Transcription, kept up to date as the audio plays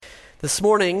This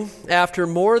morning, after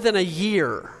more than a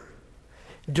year,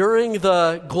 during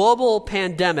the global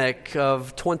pandemic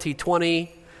of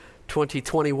 2020,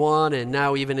 2021, and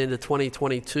now even into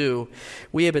 2022,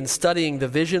 we have been studying the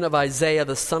vision of Isaiah,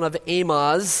 the son of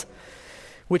Amoz,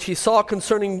 which he saw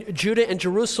concerning Judah and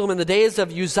Jerusalem in the days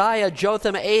of Uzziah,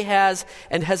 Jotham, Ahaz,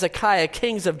 and Hezekiah,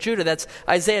 kings of Judah. That's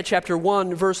Isaiah chapter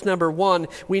 1, verse number 1.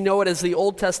 We know it as the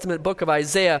Old Testament book of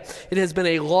Isaiah. It has been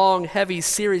a long, heavy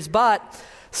series, but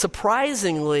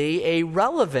surprisingly a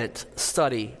relevant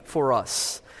study for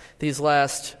us these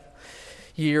last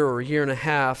year or year and a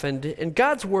half. And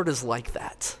God's word is like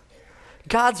that.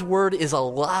 God's word is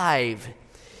alive.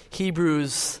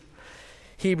 Hebrews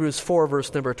 4,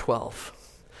 verse number 12.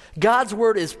 God's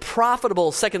word is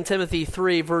profitable, 2 Timothy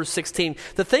 3, verse 16.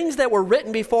 The things that were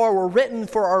written before were written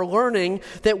for our learning,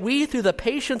 that we, through the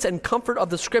patience and comfort of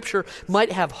the Scripture,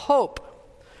 might have hope.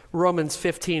 Romans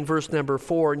 15, verse number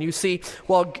 4. And you see,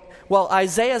 while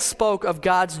Isaiah spoke of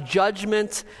God's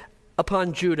judgment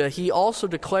upon Judah, he also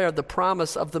declared the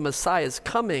promise of the Messiah's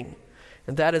coming.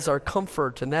 And that is our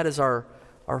comfort, and that is our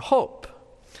hope.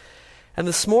 And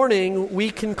this morning,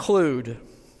 we conclude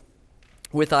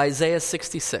with Isaiah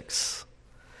 66,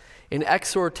 an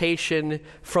exhortation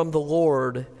from the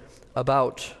Lord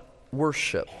about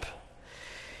worship.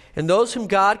 And those whom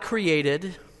God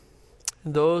created,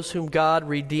 and those whom God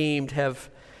redeemed, have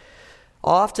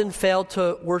often failed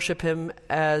to worship him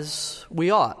as we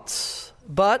ought.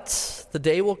 But the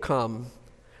day will come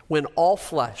when all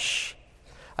flesh,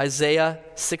 Isaiah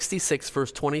 66,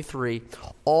 verse 23,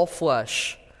 all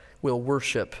flesh will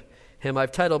worship him.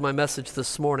 I've titled my message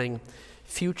this morning,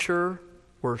 Future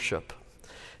Worship.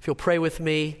 If you'll pray with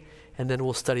me, and then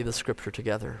we'll study the Scripture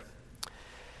together.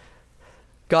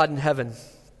 God in heaven,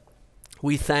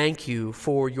 we thank you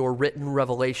for your written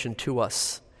revelation to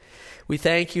us. We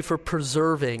thank you for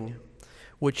preserving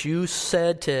what you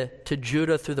said to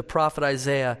Judah through the prophet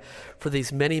Isaiah for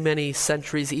these many, many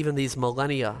centuries, even these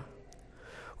millennia.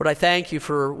 Lord, I thank you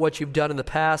for what you've done in the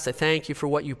past. I thank you for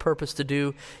what you purpose to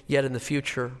do yet in the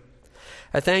future.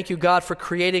 I thank you, God, for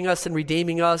creating us and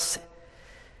redeeming us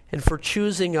and for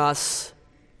choosing us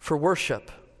for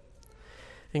worship.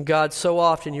 And God, so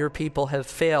often your people have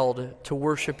failed to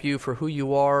worship you for who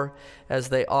you are as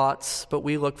they ought, but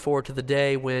we look forward to the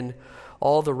day when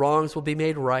all the wrongs will be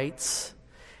made right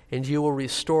and you will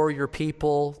restore your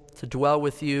people to dwell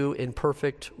with you in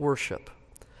perfect worship.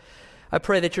 I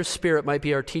pray that your Spirit might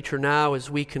be our teacher now as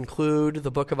we conclude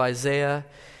the book of Isaiah,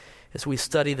 as we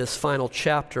study this final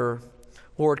chapter.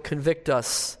 Lord, convict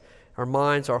us, our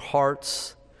minds, our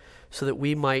hearts, so that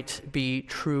we might be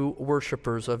true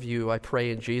worshipers of you. I pray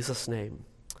in Jesus' name.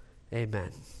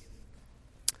 Amen.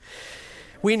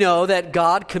 We know that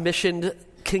God commissioned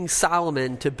King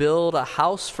Solomon to build a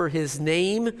house for his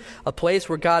name, a place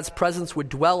where God's presence would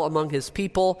dwell among his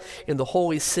people in the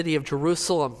holy city of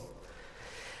Jerusalem.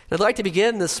 I'd like to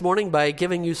begin this morning by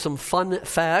giving you some fun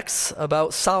facts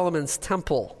about Solomon's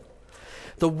temple.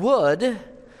 The wood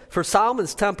for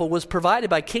Solomon's temple was provided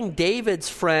by King David's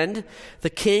friend, the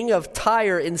king of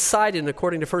Tyre in Sidon,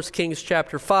 according to 1 Kings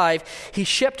chapter 5. He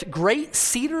shipped great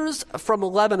cedars from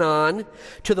Lebanon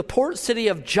to the port city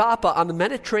of Joppa on the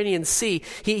Mediterranean Sea.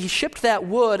 He shipped that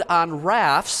wood on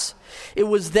rafts. It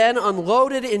was then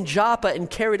unloaded in Joppa and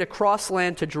carried across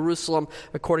land to Jerusalem,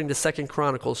 according to 2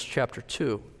 Chronicles chapter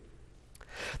 2.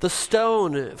 The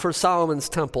stone for Solomon's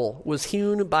temple was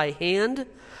hewn by hand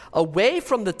away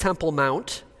from the Temple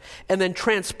Mount and then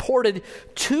transported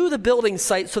to the building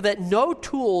site so that no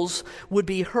tools would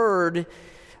be heard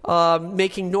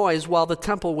making noise while the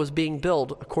temple was being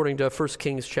built, according to 1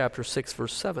 Kings chapter 6,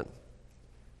 verse 7.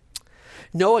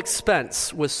 No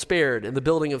expense was spared in the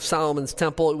building of Solomon's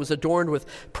temple. It was adorned with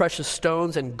precious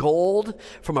stones and gold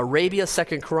from Arabia,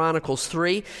 2 Chronicles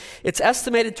 3. It's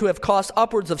estimated to have cost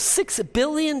upwards of $6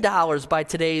 billion by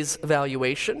today's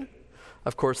valuation.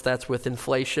 Of course, that's with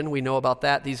inflation. We know about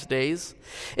that these days.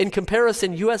 In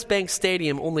comparison, U.S. Bank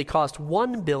Stadium only cost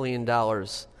 $1 billion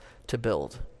to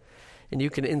build. And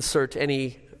you can insert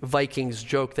any Vikings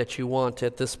joke that you want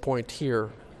at this point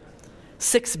here.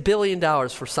 $6 billion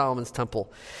for Solomon's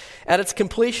temple. At its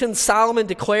completion, Solomon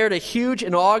declared a huge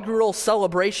inaugural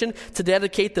celebration to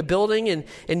dedicate the building in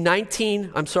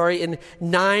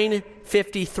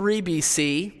 953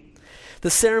 BC. The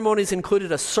ceremonies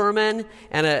included a sermon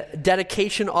and a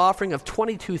dedication offering of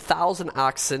 22,000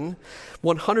 oxen,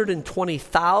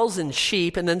 120,000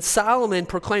 sheep, and then Solomon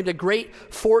proclaimed a great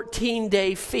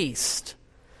 14-day feast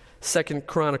 2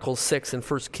 Chronicles 6 and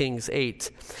 1 Kings 8.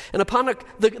 And upon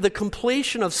the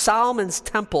completion of Solomon's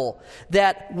temple,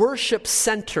 that worship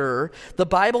center, the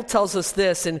Bible tells us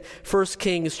this in 1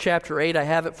 Kings chapter 8. I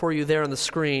have it for you there on the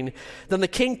screen. Then the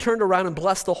king turned around and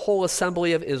blessed the whole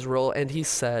assembly of Israel, and he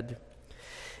said,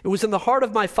 "It was in the heart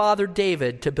of my father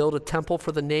David to build a temple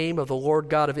for the name of the Lord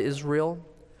God of Israel.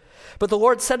 But the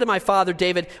Lord said to my father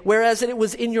David, whereas it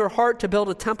was in your heart to build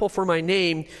a temple for my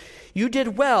name, you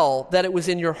did well that it was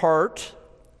in your heart.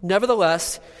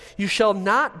 Nevertheless, you shall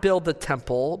not build the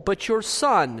temple, but your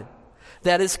son,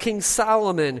 that is King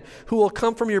Solomon, who will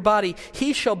come from your body,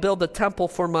 he shall build the temple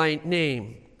for my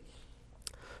name."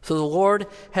 So the Lord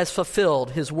has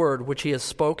fulfilled his word which he has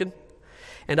spoken.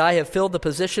 And I have filled the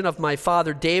position of my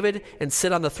father David and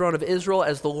sit on the throne of Israel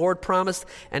as the Lord promised,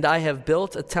 and I have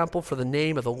built a temple for the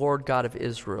name of the Lord God of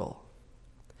Israel.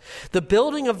 The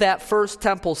building of that first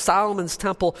temple, Solomon's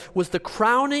temple, was the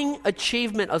crowning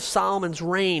achievement of Solomon's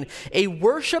reign, a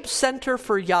worship center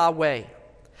for Yahweh,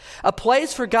 a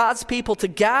place for God's people to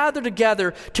gather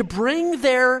together to bring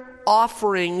their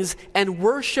offerings and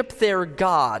worship their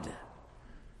God.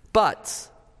 But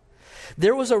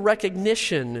there was a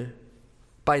recognition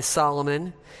by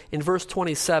Solomon in verse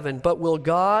 27, "But will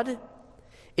God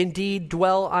indeed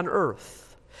dwell on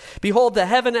earth? Behold, the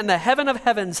heaven and the heaven of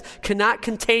heavens cannot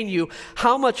contain you.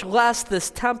 How much less this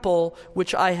temple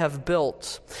which I have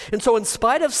built?" And so in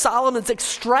spite of Solomon's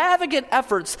extravagant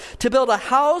efforts to build a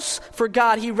house for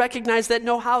God, he recognized that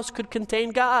no house could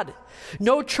contain God.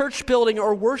 No church building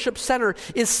or worship center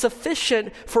is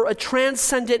sufficient for a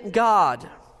transcendent God.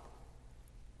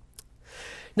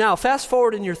 Now, fast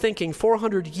forward in your thinking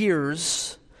 400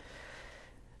 years,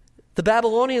 the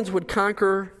Babylonians would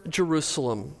conquer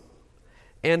Jerusalem,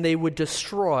 and they would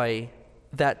destroy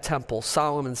that temple,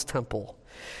 Solomon's temple.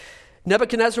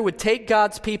 Nebuchadnezzar would take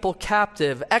God's people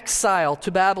captive, exiled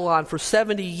to Babylon for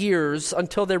 70 years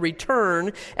until their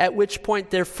return, at which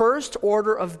point their first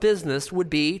order of business would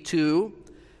be to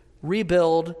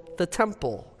rebuild the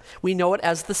temple. We know it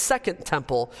as the Second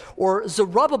Temple, or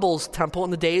Zerubbabel's temple in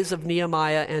the days of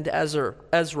Nehemiah and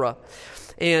Ezra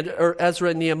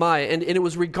and Nehemiah. And it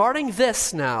was regarding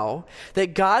this now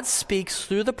that God speaks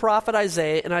through the prophet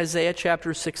Isaiah in Isaiah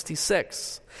chapter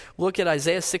 66. Look at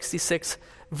Isaiah 66,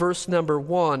 verse number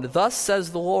 1. "Thus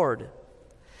says the Lord,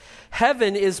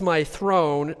 heaven is my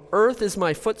throne, earth is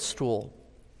my footstool.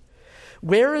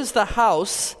 Where is the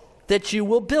house that you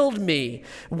will build me?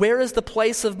 Where is the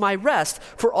place of my rest?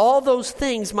 For all those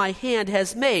things my hand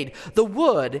has made, the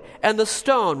wood and the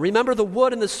stone." Remember the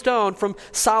wood and the stone from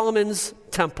Solomon's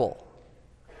temple.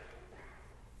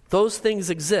 "Those things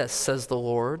exist, says the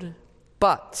Lord,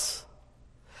 but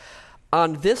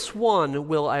on this one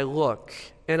will I look,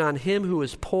 and on him who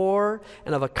is poor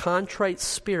and of a contrite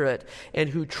spirit,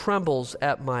 and who trembles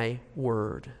at my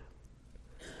word."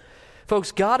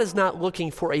 Folks, God is not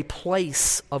looking for a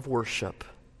place of worship.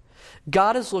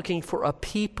 God is looking for a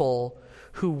people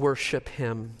who worship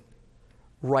him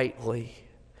rightly.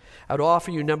 I would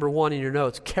offer you number one in your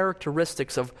notes,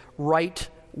 characteristics of right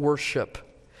worship.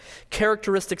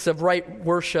 Characteristics of right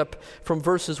worship from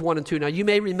verses 1 and 2. Now, you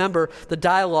may remember the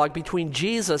dialogue between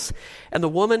Jesus and the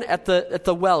woman at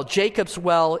the well, Jacob's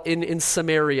well in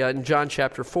Samaria in John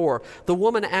chapter 4. The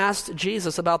woman asked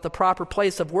Jesus about the proper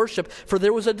place of worship, for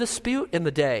there was a dispute in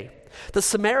the day. The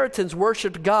Samaritans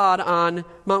worshiped God on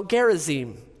Mount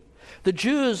Gerizim. The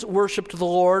Jews worshiped the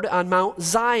Lord on Mount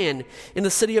Zion in the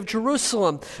city of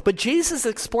Jerusalem. But Jesus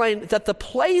explained that the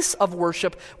place of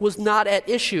worship was not at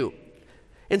issue.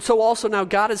 And so also now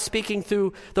God is speaking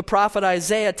through the prophet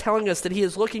Isaiah, telling us that he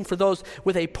is looking for those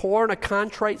with a poor and a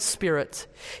contrite spirit.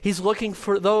 He's looking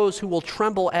for those who will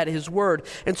tremble at his word.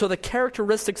 And so the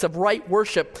characteristics of right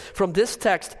worship from this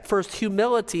text, first,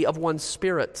 humility of one's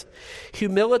spirit.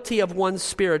 Humility of one's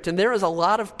spirit. And there is a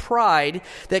lot of pride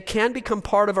that can become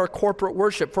part of our corporate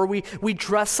worship, for we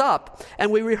dress up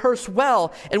and we rehearse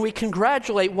well and we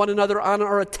congratulate one another on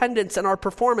our attendance and our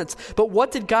performance. But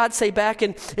what did God say back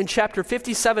in chapter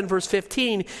 57, verse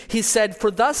 15? He said,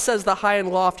 "For thus says the high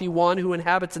and lofty one who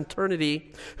inhabits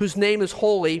eternity, whose name is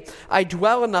holy, I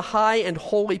dwell in the high and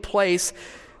holy place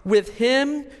with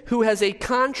him who has a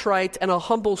contrite and a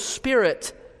humble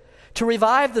spirit, to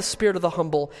revive the spirit of the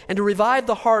humble and to revive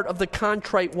the heart of the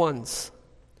contrite ones."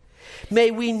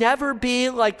 May we never be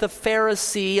like the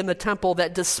Pharisee in the temple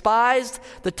that despised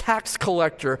the tax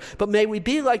collector, but may we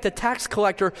be like the tax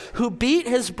collector who beat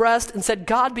his breast and said,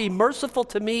 "God, be merciful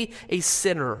to me, a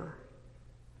sinner."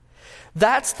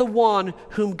 That's the one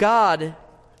whom God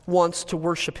wants to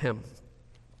worship him.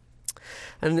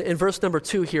 And in verse number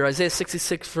 2 here, Isaiah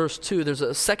 66, verse 2, there's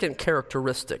a second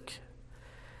characteristic,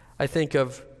 I think,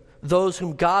 of those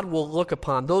whom God will look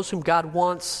upon, those whom God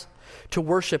wants to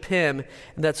worship him,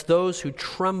 and that's those who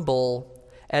tremble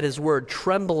at his word,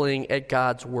 trembling at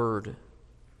God's word.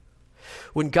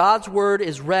 When God's word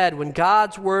is read, when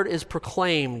God's word is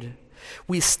proclaimed,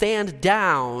 we stand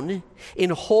down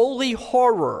in holy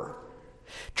horror,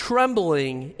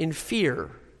 trembling in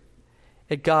fear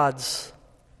at God's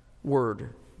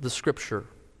word, the Scripture.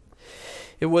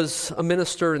 It was a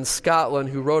minister in Scotland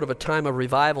who wrote of a time of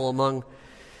revival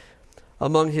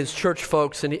among his church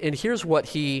folks, and here's what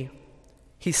he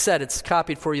said. It's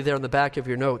copied for you there on the back of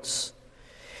your notes.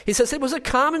 He says, it was a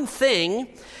common thing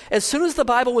as soon as the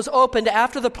Bible was opened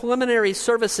after the preliminary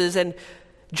services, and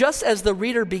just as the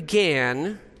reader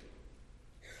began,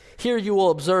 here you will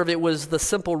observe it was the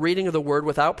simple reading of the word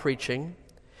without preaching,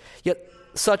 yet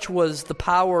such was the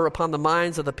power upon the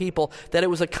minds of the people that it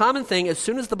was a common thing as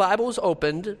soon as the Bible was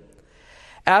opened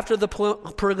after the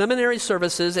preliminary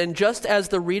services, and just as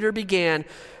the reader began,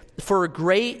 for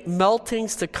great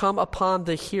meltings to come upon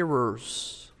the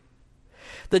hearers.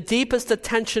 The deepest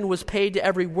attention was paid to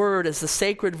every word as the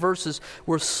sacred verses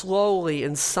were slowly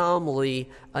and solemnly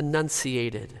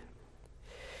enunciated.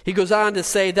 He goes on to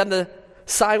say, then the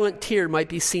silent tear might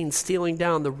be seen stealing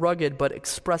down the rugged but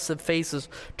expressive faces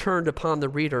turned upon the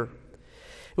reader.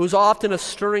 It was often a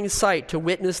stirring sight to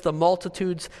witness the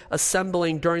multitudes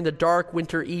assembling during the dark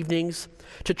winter evenings,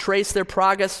 to trace their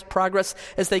progress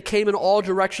as they came in all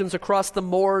directions across the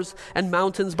moors and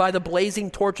mountains by the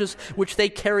blazing torches which they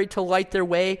carried to light their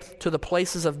way to the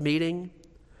places of meeting.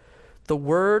 The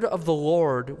word of the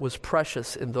Lord was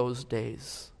precious in those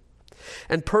days,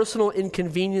 and personal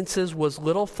inconveniences was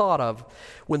little thought of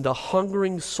when the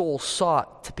hungering soul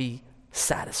sought to be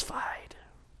satisfied.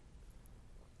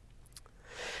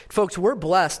 Folks, we're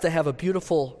blessed to have a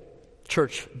beautiful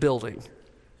church building.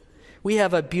 We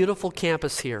have a beautiful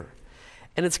campus here,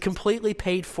 and it's completely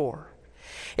paid for.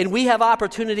 And we have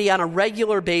opportunity on a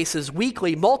regular basis,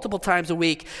 weekly, multiple times a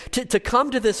week, to come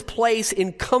to this place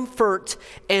in comfort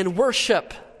and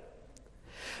worship.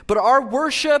 But our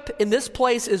worship in this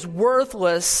place is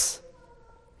worthless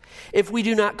if we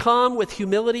do not come with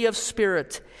humility of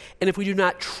spirit, and if we do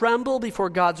not tremble before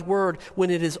God's word when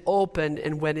it is opened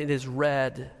and when it is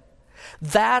read.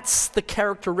 That's the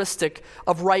characteristic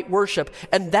of right worship,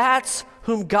 and that's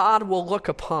whom God will look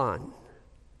upon.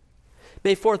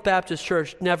 May Fourth Baptist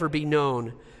Church never be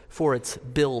known for its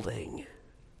building,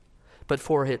 but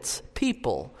for its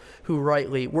people who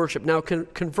rightly worship. Now,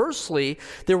 conversely,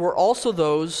 there were also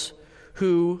those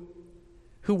who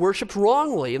worshiped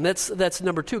wrongly, and that's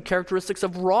number two, characteristics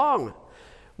of wrong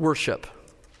worship.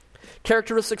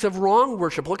 Characteristics of wrong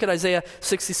worship. Look at Isaiah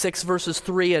 66, verses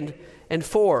 3 and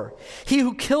 4. He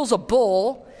who kills a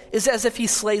bull is as if he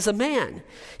slays a man.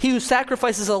 He who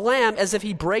sacrifices a lamb as if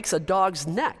he breaks a dog's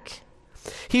neck.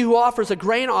 He who offers a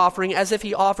grain offering as if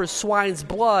he offers swine's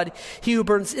blood. He who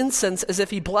burns incense as if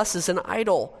he blesses an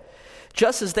idol.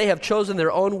 Just as they have chosen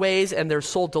their own ways and their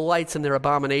soul delights in their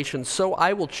abominations, so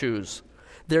I will choose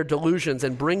their delusions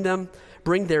and bring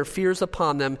their fears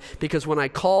upon them, because when I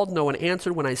called, no one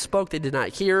answered. When I spoke, they did not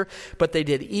hear. But they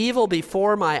did evil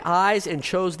before my eyes and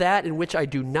chose that in which I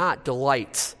do not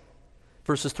delight.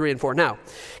 Verses 3 and 4. Now,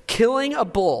 killing a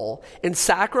bull and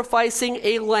sacrificing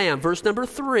a lamb, verse number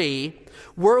 3,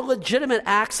 were legitimate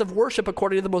acts of worship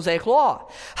according to the Mosaic law.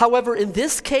 However, in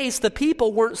this case, the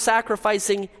people weren't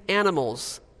sacrificing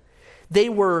animals. They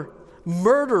were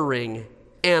murdering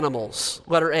animals.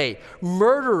 Letter A,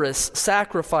 murderous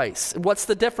sacrifice. And what's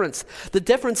the difference? The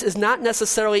difference is not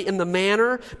necessarily in the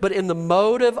manner, but in the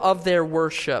motive of their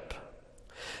worship.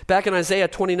 Back in Isaiah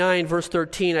 29, verse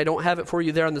 13, I don't have it for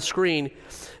you there on the screen,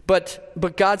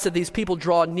 but God said, these people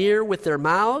draw near with their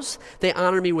mouths, they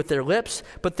honor me with their lips,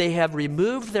 but they have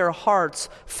removed their hearts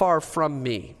far from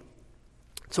me.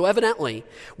 So evidently,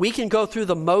 we can go through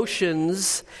the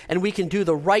motions and we can do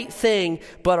the right thing,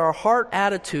 but our heart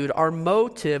attitude, our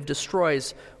motive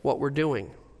destroys what we're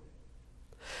doing.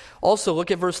 Also,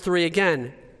 look at verse 3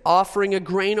 again. Offering a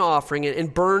grain offering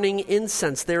and burning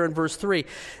incense there in verse 3.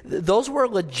 Those were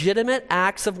legitimate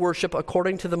acts of worship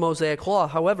according to the Mosaic law.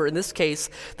 However, in this case,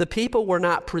 the people were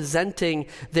not presenting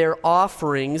their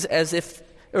offerings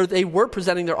they were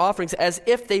presenting their offerings as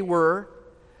if they were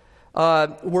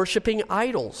worshiping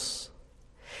idols.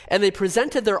 And they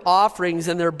presented their offerings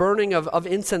and their burning of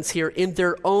incense here in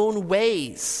their own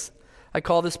ways. I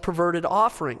call this perverted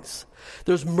offerings.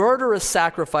 There's murderous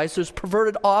sacrifice, there's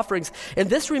perverted offerings. And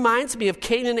this reminds me of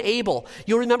Cain and Abel.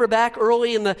 You'll remember back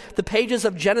early in the pages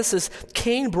of Genesis,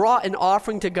 Cain brought an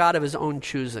offering to God of his own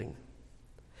choosing.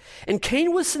 And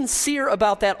Cain was sincere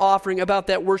about that offering, about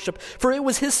that worship, for it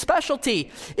was his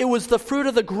specialty. It was the fruit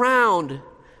of the ground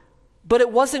But it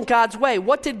wasn't God's way.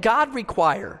 What did God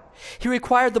require? He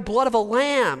required the blood of a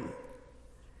lamb.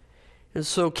 And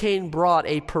so Cain brought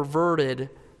a perverted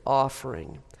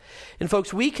offering. And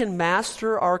folks, we can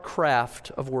master our craft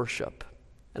of worship.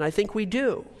 And I think we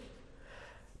do.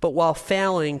 But while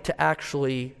failing to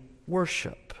actually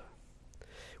worship.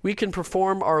 We can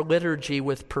perform our liturgy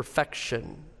with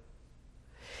perfection.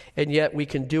 And yet we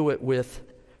can do it with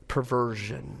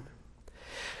perversion.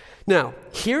 Now,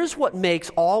 here's what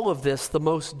makes all of this the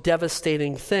most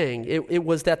devastating thing. It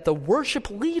was that the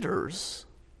worship leaders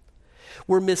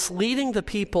were misleading the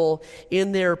people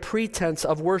in their pretense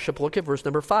of worship. Look at verse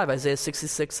number 5, Isaiah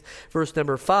 66, verse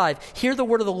number 5. Hear the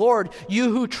word of the Lord,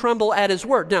 you who tremble at his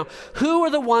word. Now, who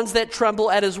are the ones that tremble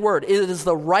at his word? It is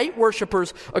the right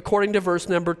worshipers according to verse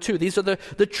number 2. These are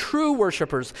the true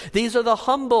worshipers. These are the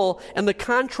humble and the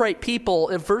contrite people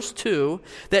in verse 2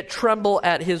 that tremble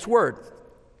at his word.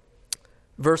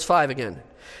 Verse 5 again.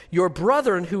 Your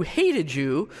brethren who hated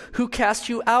you, who cast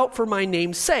you out for my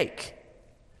name's sake.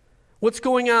 What's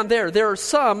going on there? There were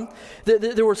some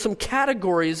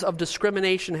categories of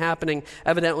discrimination happening,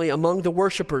 evidently, among the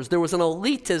worshipers. There was an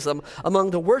elitism among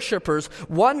the worshipers.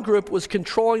 One group was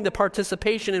controlling the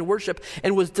participation in worship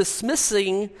and was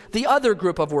dismissing the other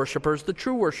group of worshipers, the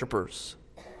true worshipers.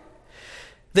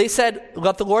 They said,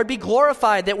 let the Lord be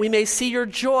glorified that we may see your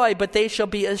joy, but they shall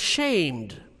be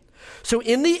ashamed. So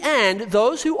in the end,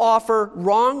 those who offer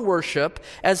wrong worship,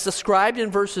 as described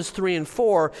in verses 3 and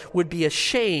 4, would be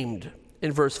ashamed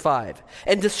in verse 5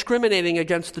 and discriminating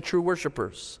against the true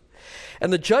worshipers.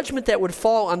 And the judgment that would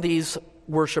fall on these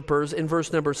worshipers in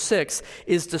verse number 6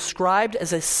 is described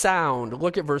as a sound.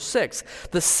 Look at verse 6.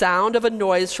 The sound of a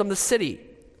noise from the city,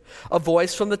 a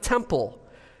voice from the temple,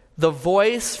 the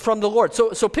voice from the Lord.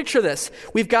 So picture this.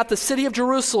 We've got the city of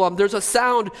Jerusalem. There's a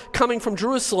sound coming from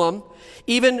Jerusalem.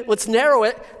 Even, let's narrow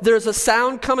it, there's a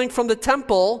sound coming from the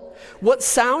temple. What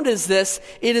sound is this?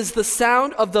 It is the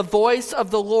sound of the voice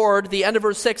of the Lord, the end of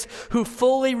verse 6, who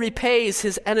fully repays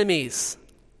his enemies.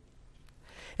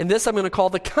 And this I'm going to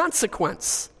call the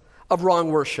consequence of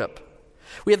wrong worship.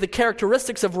 We have the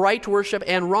characteristics of right worship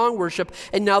and wrong worship,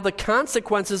 and now the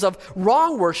consequences of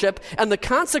wrong worship, and the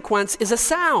consequence is a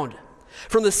sound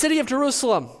from the city of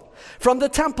Jerusalem, from the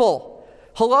temple.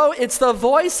 Hello, it's the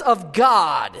voice of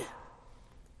God.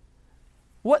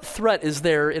 What threat is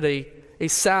there in a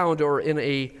sound or in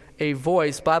a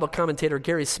voice? Bible commentator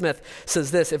Gary Smith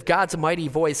says this: if God's mighty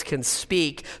voice can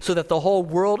speak so that the whole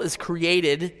world is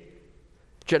created,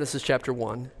 Genesis chapter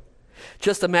 1,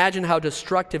 just imagine how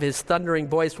destructive his thundering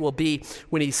voice will be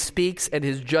when he speaks and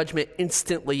his judgment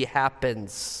instantly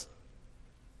happens.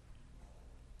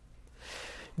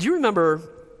 Do you remember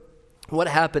what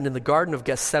happened in the Garden of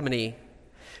Gethsemane?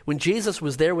 When Jesus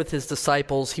was there with his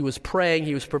disciples, he was praying,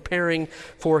 he was preparing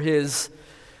for his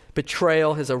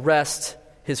betrayal, his arrest,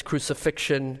 his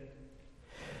crucifixion.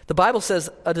 The Bible says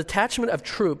a detachment of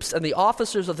troops and the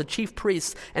officers of the chief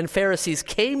priests and Pharisees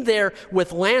came there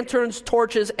with lanterns,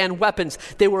 torches, and weapons.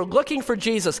 They were looking for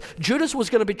Jesus. Judas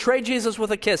was going to betray Jesus with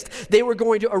a kiss. They were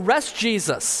going to arrest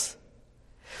Jesus.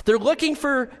 They're looking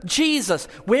for Jesus.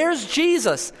 Where's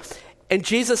Jesus? And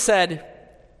Jesus said,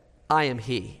 I am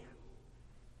he.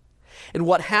 And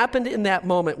what happened in that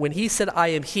moment when he said, I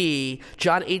am he,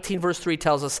 John 18 verse 3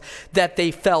 tells us that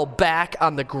they fell back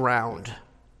on the ground.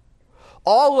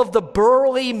 All of the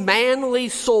burly, manly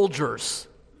soldiers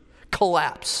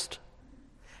collapsed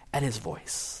at his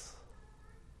voice.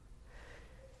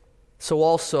 So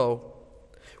also,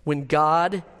 when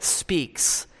God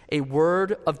speaks a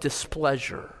word of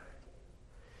displeasure,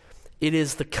 it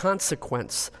is the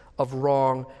consequence of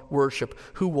wrong worship,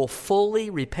 who will fully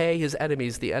repay his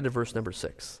enemies, the end of verse number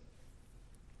 6.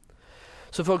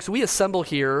 So folks, we assemble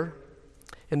here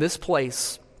in this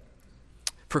place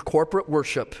for corporate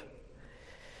worship,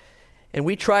 and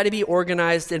we try to be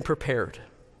organized and prepared,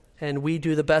 and we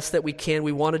do the best that we can.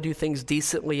 We want to do things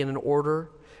decently and in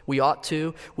order. We ought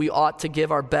to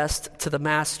give our best to the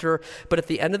Master, but at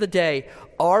the end of the day,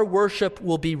 our worship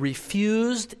will be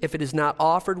refused if it is not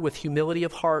offered with humility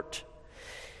of heart,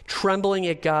 trembling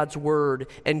at God's word,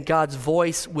 and God's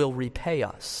voice will repay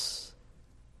us.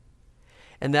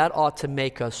 And that ought to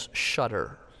make us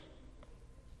shudder.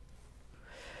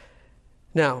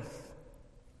 Now,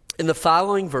 in the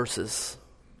following verses,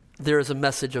 there is a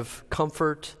message of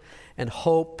comfort and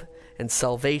hope and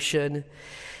salvation.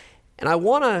 And I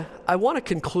want to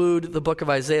conclude the book of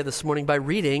Isaiah this morning by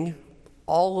reading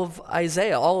all of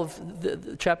Isaiah, all of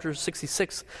the chapter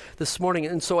 66 this morning.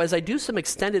 And so as I do some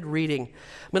extended reading,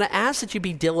 I'm going to ask that you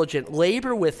be diligent,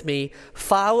 labor with me,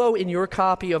 follow in your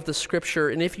copy of the scripture,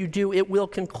 and if you do, it will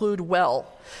conclude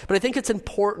well. But I think it's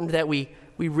important that we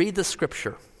read the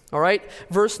scripture. All right,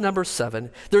 verse number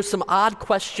 7. There's some odd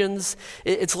questions.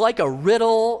 It's like a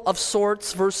riddle of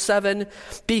sorts. Verse 7,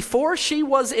 before she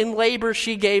was in labor,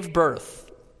 she gave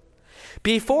birth.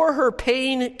 Before her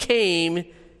pain came,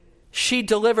 she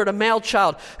delivered a male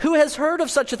child. Who has heard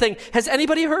of such a thing? Has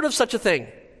anybody heard of such a thing?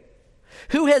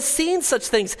 Who has seen such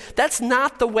things? That's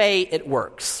not the way it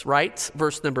works, right?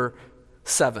 Verse number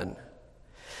 7.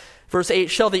 Verse 8,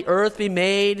 shall the earth be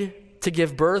made to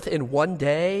give birth in one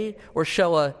day, or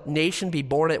shall a nation be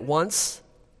born at once?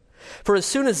 For as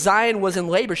soon as Zion was in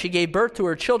labor, she gave birth to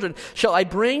her children. Shall I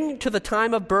bring to the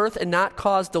time of birth and not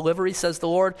cause delivery, says the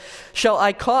Lord? Shall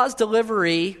I who cause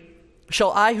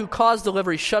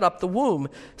delivery shut up the womb,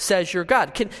 says your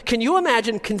God? Can you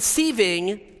imagine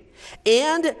conceiving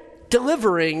and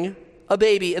delivering a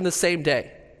baby in the same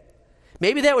day?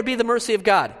 Maybe that would be the mercy of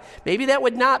God. Maybe that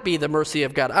would not be the mercy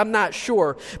of God. I'm not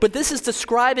sure. But this is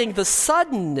describing the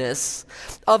suddenness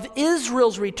of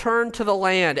Israel's return to the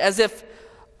land, as if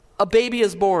a baby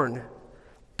is born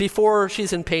before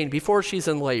she's in pain, before she's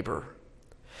in labor.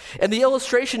 And the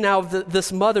illustration now of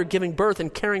this mother giving birth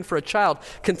and caring for a child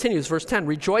continues. Verse 10,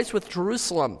 rejoice with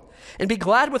Jerusalem and be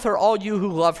glad with her, all you who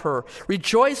love her.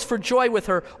 Rejoice for joy with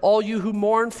her, all you who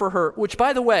mourn for her. Which,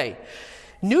 by the way,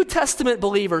 New Testament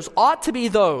believers ought to be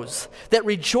those that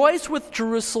rejoice with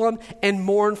Jerusalem and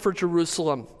mourn for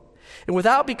Jerusalem. And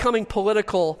without becoming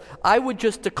political, I would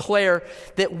just declare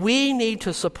that we need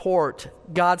to support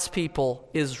God's people,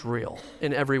 Israel,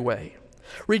 in every way.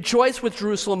 Rejoice with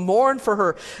Jerusalem, mourn for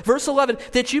her. Verse 11,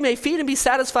 that you may feed and be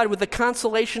satisfied with the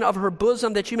consolation of her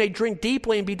bosom, that you may drink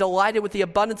deeply and be delighted with the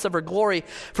abundance of her glory.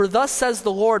 For thus says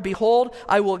the Lord, behold,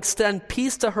 I will extend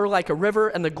peace to her like a river,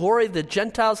 and the glory of the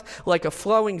Gentiles like a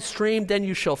flowing stream. Then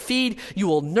you shall feed, you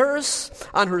will nurse.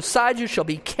 On her side you shall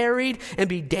be carried and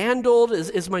be dandled,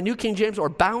 is my New King James, or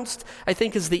bounced, I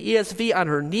think is the ESV, on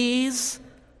her knees.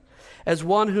 As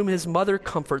one whom his mother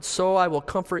comforts, so I will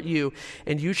comfort you,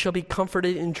 and you shall be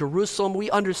comforted in Jerusalem. We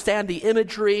understand the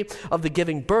imagery of the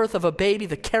giving birth of a baby,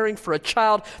 the caring for a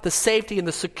child, the safety and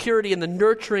the security and the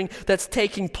nurturing that's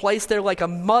taking place there. Like a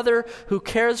mother who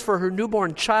cares for her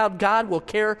newborn child, God will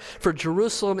care for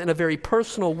Jerusalem in a very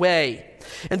personal way.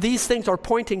 And these things are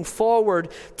pointing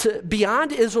forward to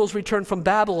beyond Israel's return from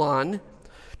Babylon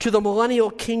to the millennial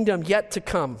kingdom yet to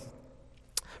come.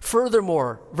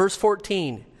 Furthermore, verse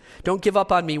 14, don't give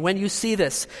up on me. When you see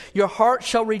this, your heart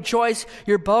shall rejoice,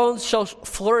 your bones shall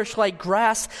flourish like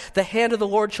grass. The hand of the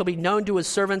Lord shall be known to his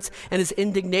servants, and his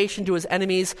indignation to his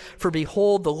enemies. For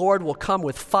behold, the Lord will come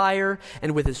with fire,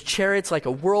 and with his chariots like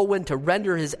a whirlwind, to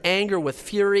render his anger with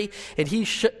fury, and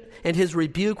his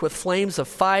rebuke with flames of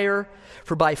fire.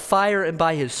 For by fire and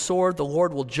by his sword the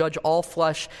Lord will judge all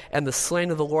flesh, and the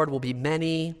slain of the Lord will be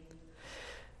many.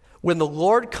 When the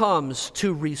Lord comes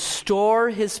to restore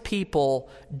his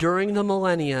people during the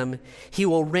millennium, he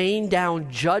will rain down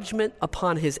judgment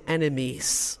upon his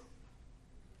enemies.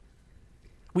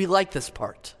 We like this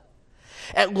part.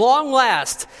 At long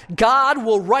last, God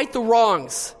will right the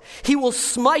wrongs. He will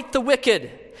smite the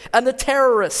wicked and the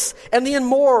terrorists and the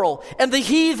immoral and the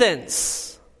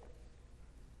heathens,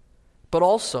 but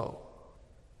also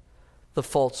the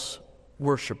false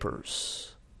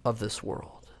worshipers of this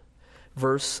world.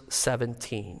 Verse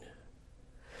 17,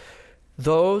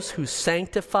 those who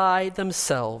sanctify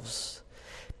themselves,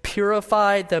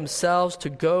 purify themselves to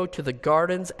go to the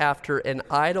gardens after an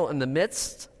idol in the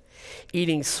midst,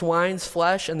 eating swine's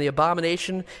flesh and the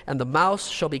abomination, and the mouse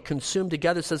shall be consumed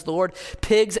together, says the Lord.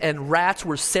 Pigs and rats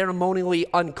were ceremonially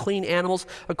unclean animals,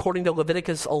 according to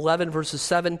Leviticus 11, verses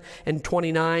 7 and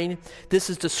 29. This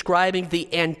is describing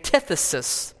the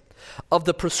antithesis of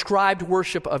the prescribed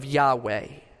worship of Yahweh.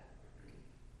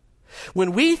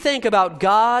 When we think about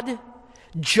God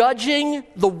judging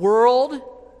the world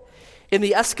in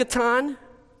the eschaton,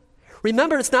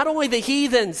 remember, it's not only the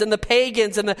heathens and the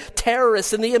pagans and the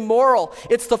terrorists and the immoral,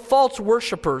 it's the false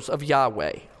worshipers of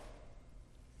Yahweh.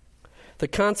 The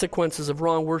consequences of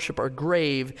wrong worship are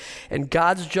grave, and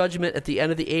God's judgment at the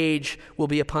end of the age will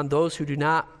be upon those who do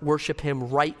not worship him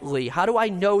rightly. How do I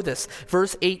know this?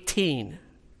 Verse 18.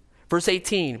 Verse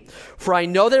 18, for I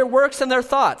know their works and their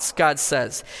thoughts, God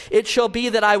says. It shall be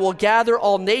that I will gather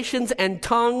all nations and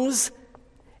tongues,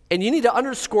 and you need to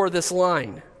underscore this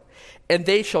line, and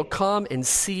they shall come and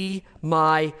see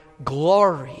my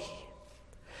glory.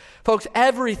 Folks,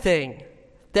 everything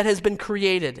that has been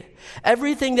created,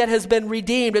 everything that has been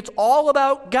redeemed. It's all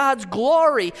about God's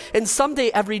glory. And someday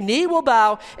every knee will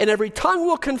bow and every tongue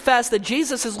will confess that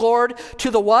Jesus is Lord to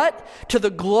the what? To the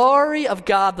glory of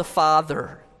God the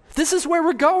Father. This is where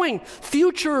we're going.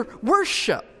 Future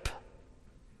worship.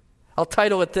 I'll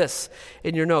title it this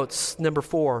in your notes, number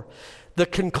 4. The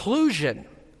conclusion.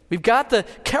 We've got the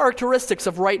characteristics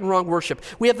of right and wrong worship.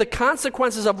 We have the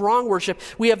consequences of wrong worship.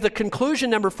 We have the conclusion,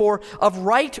 number 4, of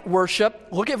right worship.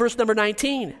 Look at verse number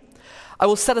 19. I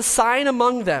will set a sign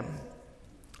among them,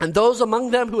 and those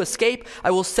among them who escape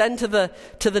I will send to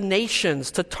the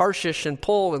nations, to Tarshish and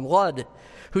Pul and Lud,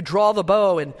 who draw the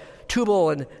bow, and Tubal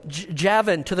and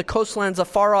Javan, to the coastlands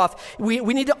afar off. We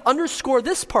need to underscore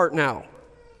this part now.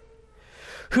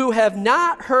 Who have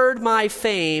not heard my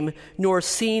fame, nor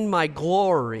seen my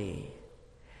glory,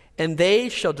 and they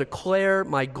shall declare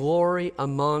my glory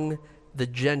among the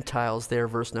Gentiles. There,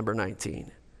 verse number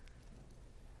 19.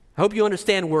 I hope you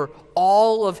understand where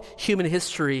all of human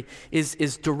history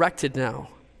is directed now.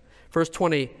 Verse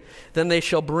 20, then they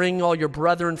shall bring all your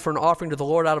brethren for an offering to the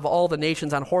Lord out of all the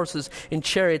nations on horses, in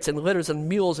chariots, and litters, and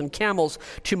mules, and camels,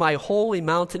 to my holy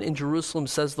mountain in Jerusalem,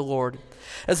 says the Lord.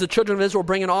 As the children of Israel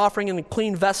bring an offering in a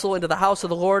clean vessel into the house of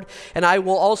the Lord, and I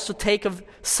will also take of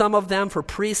some of them for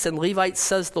priests and Levites,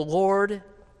 says the Lord.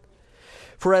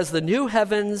 For as the new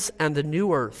heavens and the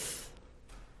new earth,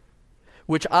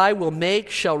 which I will make,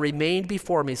 shall remain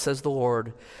before me, says the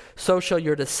Lord, so shall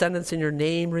your descendants in your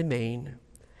name remain.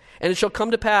 And it shall come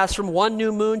to pass from one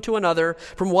new moon to another,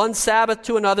 from one Sabbath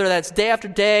to another, that's day after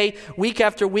day, week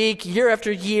after week, year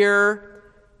after year.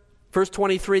 Verse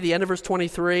 23, the end of verse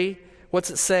 23, what's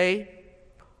it say?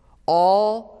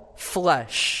 All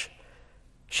flesh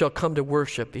shall come to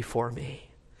worship before me.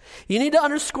 You need to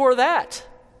underscore that.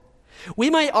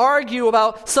 We might argue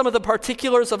about some of the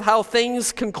particulars of how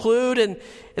things conclude in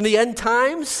the end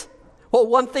times. Well,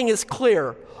 one thing is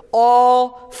clear.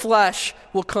 All flesh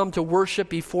will come to worship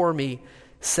before me,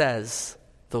 says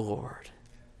the Lord.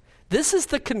 This is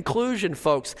the conclusion,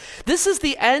 folks. This is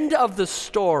the end of the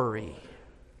story.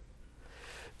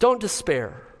 Don't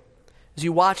despair. As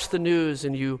you watch the news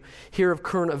and you hear of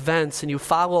current events and you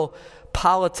follow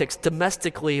politics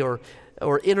domestically or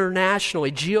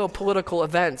internationally, geopolitical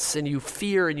events, and you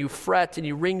fear and you fret and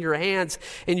you wring your hands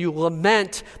and you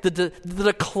lament the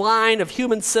decline of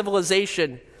human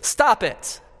civilization, stop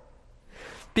it.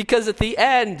 Because at the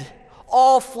end,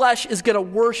 all flesh is going to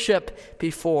worship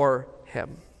before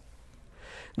him.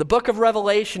 The book of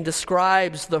Revelation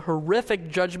describes the horrific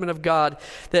judgment of God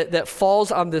that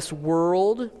falls on this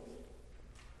world,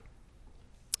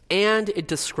 and it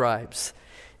describes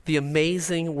the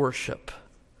amazing worship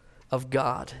of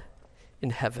God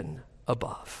in heaven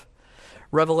above.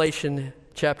 Revelation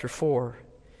chapter 4,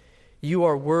 you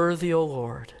are worthy, O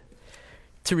Lord,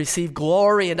 to receive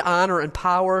glory and honor and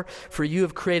power, for you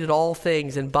have created all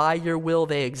things, and by your will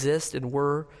they exist and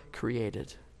were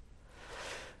created.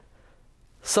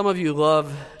 Some of you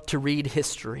love to read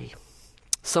history.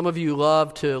 Some of you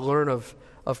love to learn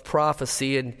of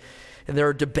prophecy, and there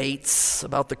are debates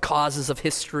about the causes of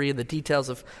history and the details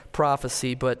of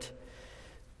prophecy, but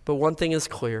one thing is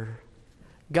clear.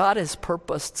 God has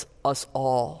purposed us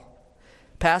all,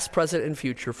 past, present, and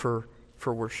future, for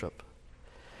worship.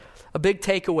 A big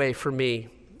takeaway for me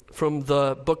from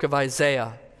the book of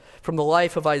Isaiah, from the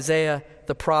life of Isaiah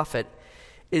the prophet,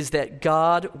 is that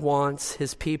God wants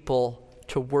his people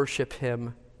to worship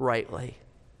him rightly.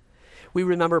 We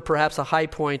remember perhaps a high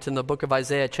point in the book of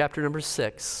Isaiah, chapter number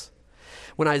 6,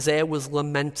 when Isaiah was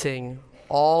lamenting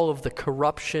all of the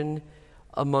corruption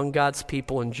among God's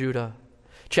people in Judah.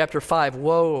 Chapter 5,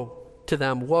 woe to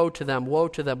them, woe to them, woe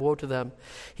to them, woe to them.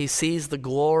 He sees the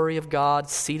glory of God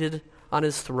seated on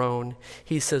his throne.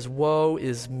 He says, woe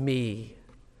is me.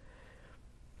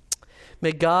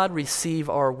 May God receive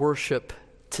our worship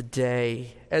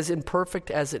today, as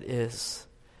imperfect as it is.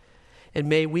 And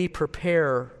may we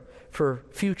prepare for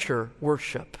future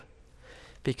worship,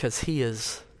 because he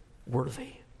is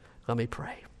worthy. Let me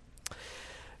pray.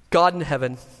 God in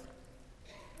heaven,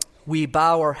 we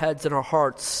bow our heads and our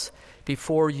hearts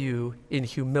before you in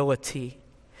humility.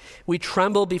 We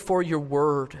tremble before your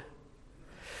word.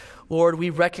 Lord, we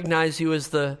recognize you as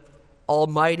the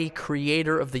almighty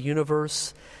creator of the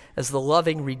universe, as the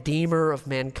loving redeemer of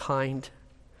mankind.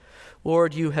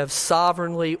 Lord, you have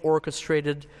sovereignly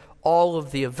orchestrated all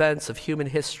of the events of human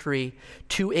history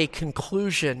to a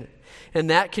conclusion, and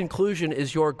that conclusion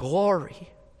is your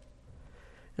glory.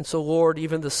 And so, Lord,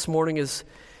 even this morning as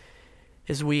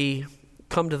we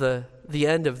come to the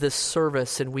end of this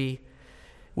service and we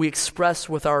express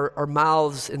with our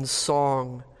mouths in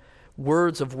song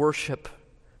words of worship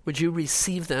Would you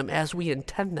receive them as we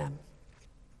intend them?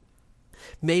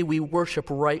 May we worship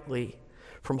rightly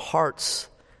from hearts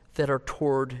that are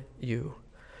toward you.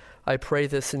 I pray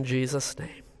this in Jesus'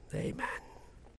 name. Amen.